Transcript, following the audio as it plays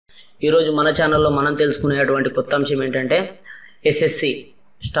ఈ రోజు మన ఛానల్లో మనం తెలుసుకునేటువంటి కొత్త అంశం ఏంటంటే SSC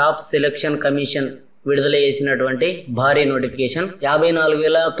స్టాఫ్ సెలక్షన్ కమిషన్ విడుదల చేసినటువంటి భారీ నోటిఫికేషన్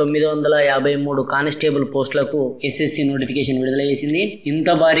 54,953 కానిస్టేబుల్ పోస్టులకు SSC నోటిఫికేషన్ విడుదల చేసింది. ఇంత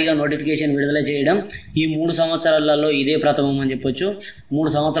భారీగా నోటిఫికేషన్ విడుదల చేయడం ఈ 3 సంవత్సరాలలో ఇదే ప్రథమం అని చెప్పొచ్చు. 3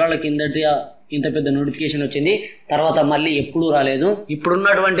 సంవత్సరాల కిందట ఇంత పెద్ద నోటిఫికేషన్ వచ్చింది, తర్వాత మళ్ళీ ఎప్పుడూ రాలేదు.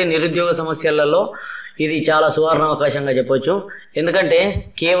 ఇప్పుడున్నటువంటి నిరుద్యోగ సమస్యలలో ఇది చాలా సువర్ణ అవకాశంగా చెప్పొచ్చు. ఎందుకంటే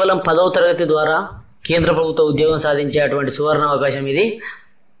కేవలం 10వ తరగతి ద్వారా కేంద్ర ప్రభుత్వ ఉద్యోగం సాధించేటువంటి సువర్ణ అవకాశం ఇది.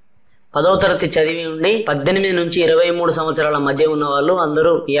 10వ తరగతి చదివి ఉండి 18 నుంచి 23 సంవత్సరాల మధ్య ఉన్న వాళ్ళు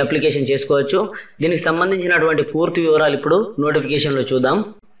అందరూ ఈ అప్లికేషన్ చేసుకోవచ్చు. దీనికి సంబంధించినటువంటి పూర్తి వివరాలు ఇప్పుడు నోటిఫికేషన్లో చూద్దాం.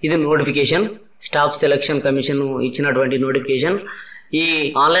 ఇది నోటిఫికేషన్, స్టాఫ్ సెలక్షన్ కమిషన్ ఇచ్చినటువంటి నోటిఫికేషన్. ఈ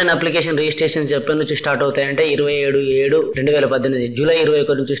ఆన్లైన్ అప్లికేషన్ రిజిస్ట్రేషన్స్ ఎప్పటి నుంచి స్టార్ట్ అవుతాయంటే 27/7/2018 జూలై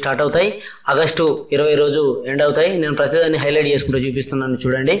 21 నుంచి స్టార్ట్ అవుతాయి. ఆగస్టు 20 రోజు ఎండ్ అవుతాయి. నేను ప్రతిదాన్ని హైలైట్ చేసుకుంటూ చూపిస్తున్నాను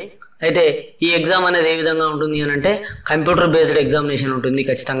చూడండి. అయితే ఈ ఎగ్జామ్ అనేది ఏ విధంగా ఉంటుంది అని అంటే కంప్యూటర్ బేస్డ్ ఎగ్జామినేషన్ ఉంటుంది.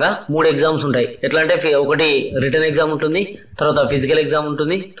 ఖచ్చితంగా 3 ఎగ్జామ్స్ ఉంటాయి. ఎట్లా అంటే ఒకటి రిటర్న్ ఎగ్జామ్ ఉంటుంది, తర్వాత ఫిజికల్ ఎగ్జామ్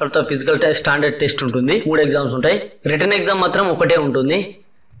ఉంటుంది, తర్వాత ఫిజికల్ స్టాండర్డ్ టెస్ట్ ఉంటుంది. 3 ఎగ్జామ్స్ ఉంటాయి. రిటర్న్ ఎగ్జామ్ మాత్రం ఒకటే ఉంటుంది.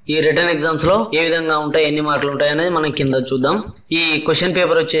 ఈ రిటర్న్ ఎగ్జామ్స్ లో ఏ విధంగా ఉంటాయి, ఎన్ని మార్కులు ఉంటాయి అనేది మనం కింద చూద్దాం. ఈ క్వశ్చన్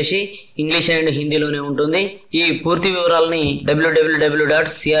పేపర్ వచ్చేసి ఇంగ్లీష్ అండ్ హిందీలోనే ఉంటుంది. ఈ పూర్తి వివరాలని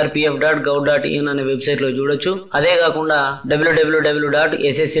www.crpf.gov.in అనే వెబ్సైట్ లో చూడొచ్చు. అదే కాకుండా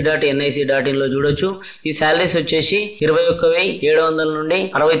www.ssc.nic.in లో చూడొచ్చు. ఈ శాలరీస్ వచ్చేసి 21,700 నుండి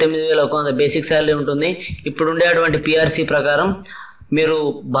 69,100 బేసిక్ శాలరీ ఉంటుంది. ఇప్పుడు ఉండేటువంటి PRC ప్రకారం మీరు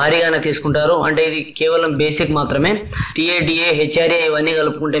భారీగానే తీసుకుంటారు. అంటే ఇది కేవలం బేసిక్ మాత్రమే. TA, DA, HRA ఇవన్నీ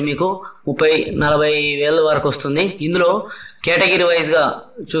కలుపుకుంటే మీకు 30-40 వేల వరకు వస్తుంది. ఇందులో కేటగిరీ వైజ్ గా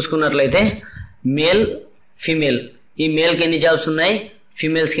చూసుకున్నట్లయితే మేల్, ఫీమేల్, ఈ మేల్కి ఎన్ని జాబ్స్ ఉన్నాయి,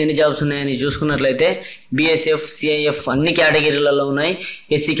 ఫీమేల్స్కి ఎన్ని జాబ్స్ ఉన్నాయని చూసుకున్నట్లయితే BSF, CIF అన్ని కేటగిరీలలో ఉన్నాయి.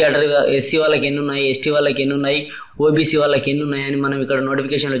 SC కేటగిరీ SC వాళ్ళకి ఎన్ని ఉన్నాయి, ST వాళ్ళకి ఎన్ని ఉన్నాయి, OBC వాళ్ళకి ఎన్ని ఉన్నాయని మనం ఇక్కడ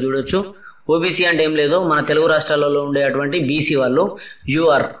నోటిఫికేషన్లో చూడొచ్చు. OBC అంటే ఏం లేదు, మన తెలుగు రాష్ట్రాలలో ఉండేటువంటి BC వాళ్ళు.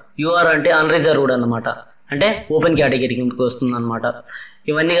 UR అంటే అన్రిజర్వ్డ్ అన్నమాట, అంటే ఓపెన్ కేటగిరీ కిందకు వస్తుంది అనమాట.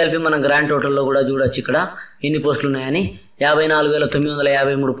 ఇవన్నీ కలిపి మనం గ్రాండ్ టోటల్లో కూడా చూడొచ్చు ఇక్కడ ఎన్ని పోస్టులు ఉన్నాయని.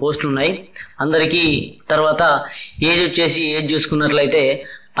 54,953 పోస్టులు ఉన్నాయి అందరికీ. తర్వాత ఏజ్ వచ్చేసి చూసుకున్నట్లయితే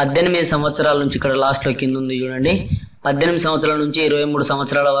 18 సంవత్సరాల నుంచి ఇక్కడ లాస్ట్లో కింద ఉంది చూడండి. 18 సంవత్సరాల నుంచి 23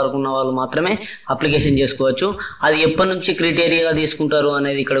 సంవత్సరాల వరకు ఉన్న వాళ్ళు మాత్రమే అప్లికేషన్ చేసుకోవచ్చు. అది ఎప్పటి నుంచి క్రైటీరియాగా తీసుకుంటారు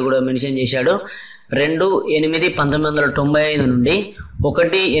అనేది ఇక్కడ కూడా మెన్షన్ చేశాడు. 2/8/1995 నుండి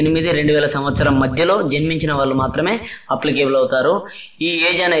 1/8/2000 సంవత్సరం మధ్యలో జన్మించిన వాళ్ళు మాత్రమే అప్లికేబుల్ అవుతారు. ఈ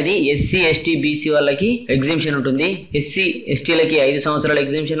ఏజ్ అనేది SC, ST, BC వాళ్ళకి ఎగ్జిబిషన్ ఉంటుంది. SC, STలకి 5 సంవత్సరాల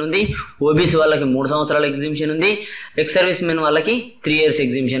ఎగ్జిబిషన్ ఉంది. OBC వాళ్ళకి 3 సంవత్సరాల ఎగ్జిబిషన్ ఉంది. ఎక్స్ సర్వీస్ మెన్ వాళ్ళకి 3 years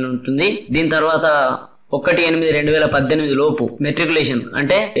ఎగ్జిబిషన్ ఉంటుంది. దీని తర్వాత 1/8/2018 లోపు మెట్రికులేషన్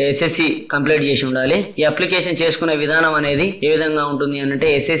అంటే SSC కంప్లీట్ చేసి ఉండాలి. ఈ అప్లికేషన్ చేసుకునే విధానం అనేది ఏ విధంగా ఉంటుంది అంటే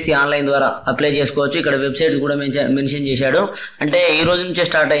SSC ఆన్లైన్ ద్వారా అప్లై చేసుకోవచ్చు. ఇక్కడ వెబ్సైట్స్ కూడా మెన్షన్ చేశాడు. అంటే ఈ రోజు నుంచే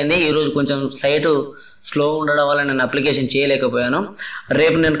స్టార్ట్ అయింది. ఈ రోజు కొంచెం సైట్ స్లో ఉండడం వల్ల నేను అప్లికేషన్ చేయలేకపోయాను.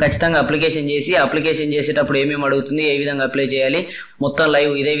 రేపు నేను ఖచ్చితంగా అప్లికేషన్ చేసేటప్పుడు ఏమేమి అడుగుతుంది, ఏ విధంగా అప్లై చేయాలి, మొత్తం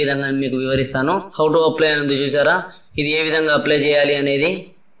లైవ్ ఇదే విధంగా మీకు వివరిస్తాను. హౌ టు అప్లై అనేది చూసారా, ఇది ఏ విధంగా అప్లై చేయాలి అనేది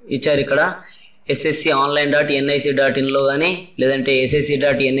ఇచ్చారు ఇక్కడ. ssc.online.nic.in లో కానీ లేదంటే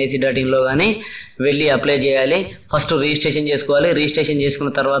ssc.nic.in లో కానీ వెళ్ళి అప్లై చేయాలి. ఫస్ట్ రిజిస్ట్రేషన్ చేసుకోవాలి. రిజిస్ట్రేషన్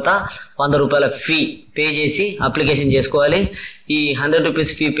చేసుకున్న తర్వాత 100 రూపాయల ఫీ పే చేసి అప్లికేషన్ చేసుకోవాలి. ఈ 100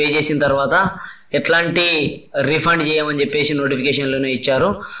 రూపీస్ ఫీ పే చేసిన తర్వాత ఎట్లాంటి రిఫండ్ చేయమని చెప్పేసి నోటిఫికేషన్లోనే ఇచ్చారు.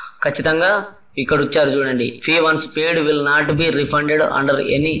 ఖచ్చితంగా ఇక్కడ వచ్చారు చూడండి, fee once paid will not be refunded under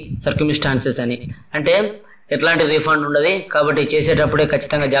any circumstances అని. అంటే ఎట్లాంటి రీఫండ్ ఉండదు. కాబట్టి చేసేటప్పుడే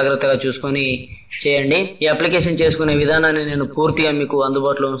ఖచ్చితంగా జాగ్రత్తగా చూసుకొని చేయండి. ఈ అప్లికేషన్ చేసుకునే విధానాన్ని నేను పూర్తిగా మీకు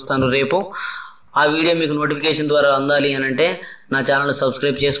అందుబాటులో ఉంచుతాను రేపు. ఆ వీడియో మీకు నోటిఫికేషన్ ద్వారా అందాలి అని అంటే నా ఛానల్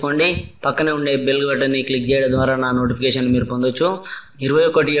సబ్స్క్రైబ్ చేసుకోండి. పక్కనే ఉండే బెల్ బటన్ని క్లిక్ చేయడం ద్వారా నా నోటిఫికేషన్ మీరు పొందొచ్చు.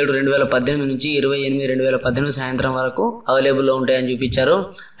 21/7/2018 నుంచి 28/2018 సాయంత్రం వరకు అవైలబుల్లో ఉంటాయని చూపించారు.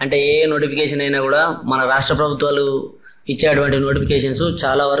 అంటే ఏ నోటిఫికేషన్ అయినా కూడా మన రాష్ట్ర ప్రభుత్వాలు ఇచ్చేటువంటి నోటిఫికేషన్స్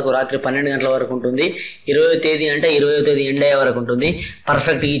చాలా వరకు రాత్రి 12 గంటల వరకు ఉంటుంది. 20వ తేదీ అంటే 20వ తేదీ ఎండ్ అయ్యే వరకు ఉంటుంది.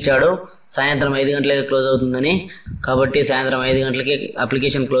 పర్ఫెక్ట్గా ఇచ్చాడు. సాయంత్రం 5 గంటలకి క్లోజ్ అవుతుందని, కాబట్టి సాయంత్రం 5 గంటలకి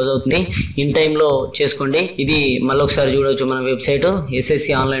అప్లికేషన్ క్లోజ్ అవుతుంది. ఇన్ టైంలో చేసుకోండి. ఇది మళ్ళీ ఒకసారి చూడవచ్చు మన వెబ్సైట్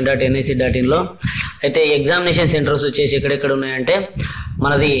ssc.online.nic.in లో. అయితే ఎగ్జామినేషన్ సెంటర్స్ వచ్చేసి ఎక్కడెక్కడ ఉన్నాయంటే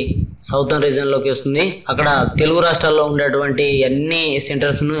మనది సౌతర్న్ రీజన్లోకి వస్తుంది. అక్కడ తెలుగు రాష్ట్రాల్లో ఉండేటువంటి అన్ని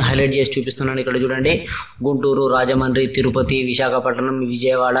సెంటర్స్ను హైలైట్ చేసి చూపిస్తున్నాను. ఇక్కడ చూడండి, గుంటూరు, రాజమండ్రి, తిరుపతి, విశాఖపట్నం,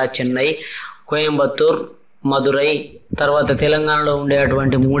 విజయవాడ, చెన్నై, కోయంబత్తూర్, మదురై, తర్వాత తెలంగాణలో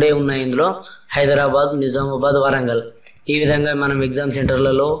ఉండేటువంటి 3 ఉన్నాయి. ఇందులో హైదరాబాద్, నిజామాబాద్, వరంగల్ ఈ విధంగా మనం ఎగ్జామ్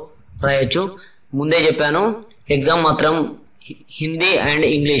సెంటర్లలో రాయొచ్చు. ముందే చెప్పాను, ఎగ్జామ్ మాత్రం హిందీ అండ్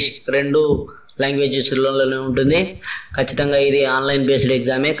ఇంగ్లీష్ 2 లాంగ్వేజెస్లోనే ఉంటుంది. ఖచ్చితంగా ఇది online based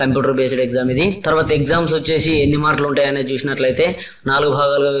ఎగ్జామే, computer based exam ఇది. తర్వాత ఎగ్జామ్స్ వచ్చేసి ఎన్ని మార్కులు ఉంటాయనేది చూసినట్లయితే 4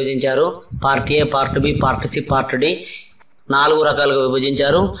 భాగాలుగా విభజించారు. Part A, part B, part C, part D 4 రకాలుగా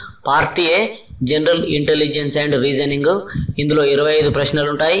విభజించారు. Part A general intelligence and reasoning, ఇందులో 25 ప్రశ్నలు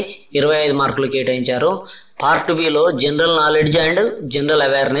ఉంటాయి, 25 మార్కులు కేటాయించారు. Part below general knowledge and general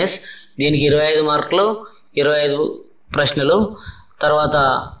awareness, దీనికి 25 మార్కులు, 25 ప్రశ్నలు. తర్వాత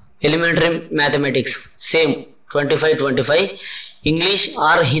elementary mathematics same 25. English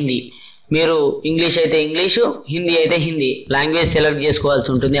are Hindi, మీరు ఇంగ్లీష్ అయితే ఇంగ్లీషు, హిందీ అయితే హిందీ లాంగ్వేజ్ సెలెక్ట్ చేసుకోవాల్సి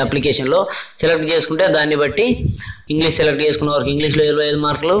ఉంటుంది. అప్లికేషన్లో సెలెక్ట్ చేసుకుంటే దాన్ని బట్టి ఇంగ్లీష్ సెలెక్ట్ చేసుకున్న వాళ్ళకి ఇంగ్లీష్లో 25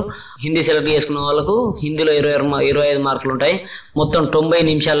 మార్కులు, హిందీ సెలెక్ట్ చేసుకున్న వాళ్ళకు హిందీలో 25 మార్కులు ఉంటాయి. మొత్తం 90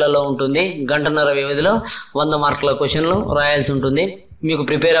 నిమిషాలలో ఉంటుంది. గంటన్నర వ్యవధిలో 100 మార్కుల క్వశ్చన్లు రాయాల్సి ఉంటుంది. మీకు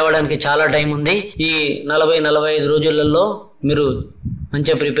ప్రిపేర్ అవ్వడానికి చాలా టైం ఉంది. ఈ 40-45 రోజులలో మీరు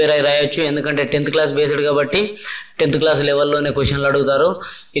మంచిగా ప్రిపేర్ అయ్యి రాయొచ్చు. ఎందుకంటే 10th క్లాస్ బేస్డ్ కాబట్టి 10th క్లాస్ లెవెల్లోనే క్వశ్చన్లు అడుగుతారు.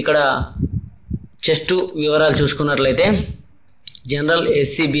 ఇక్కడ చెస్ట్ వివరాలు చూసుకున్నట్లయితే జనరల్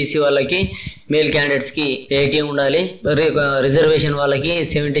ఎస్సీ బీసీ వాళ్ళకి మేల్ క్యాండిడేట్స్కి 80 ఉండాలి, రిజర్వేషన్ వాళ్ళకి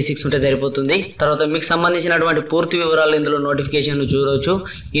 76 ఉంటే సరిపోతుంది. తర్వాత మీకు సంబంధించినటువంటి పూర్తి వివరాలు ఇందులో నోటిఫికేషన్ చూడవచ్చు.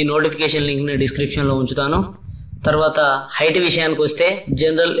 ఈ నోటిఫికేషన్ లింక్ని డిస్క్రిప్షన్లో ఉంచుతాను. తర్వాత హైట్ విషయానికి వస్తే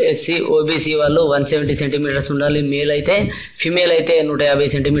జనరల్ ఎస్సీ ఓబీసీ వాళ్ళు 170 సెంటీమీటర్స్ ఉండాలి మేల్ అయితే, ఫిమేల్ అయితే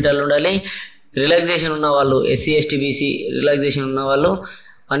 150 సెంటీమీటర్లు ఉండాలి. రిలాక్సేషన్ ఉన్న వాళ్ళు ఎస్సీ ఎస్టీ బీసీ రిలాక్సేషన్ ఉన్న వాళ్ళు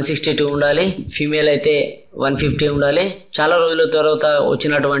 162 ఉండాలి, ఫీమేల్ అయితే 150 ఉండాలి. చాలా రోజుల తర్వాత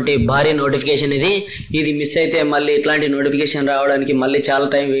వచ్చినటువంటి భారీ నోటిఫికేషన్ ఇది మిస్ అయితే మళ్ళీ ఇట్లాంటి నోటిఫికేషన్ రావడానికి మళ్ళీ చాలా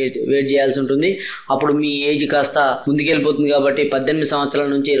టైం వెయిట్ చేయాల్సి ఉంటుంది. అప్పుడు మీ ఏజ్ కాస్త ముందుకెళ్ళిపోతుంది. కాబట్టి 18 సంవత్సరాల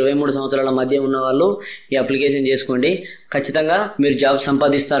నుంచి 23 సంవత్సరాల మధ్య ఉన్న వాళ్ళు ఈ అప్లికేషన్ చేసుకోండి. ఖచ్చితంగా మీరు జాబ్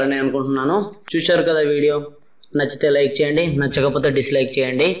సంపాదిస్తారని అనుకుంటున్నాను. చూశారు కదా వీడియో, నచ్చితే లైక్ చేయండి, నచ్చకపోతే డిస్లైక్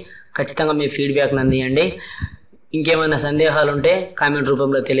చేయండి. ఖచ్చితంగా మీ ఫీడ్బ్యాక్ని అందియండి. ఇంకేమైనా సందేహాలు ఉంటే కామెంట్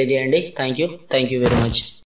రూపంలో తెలియజేయండి. Thank you very much.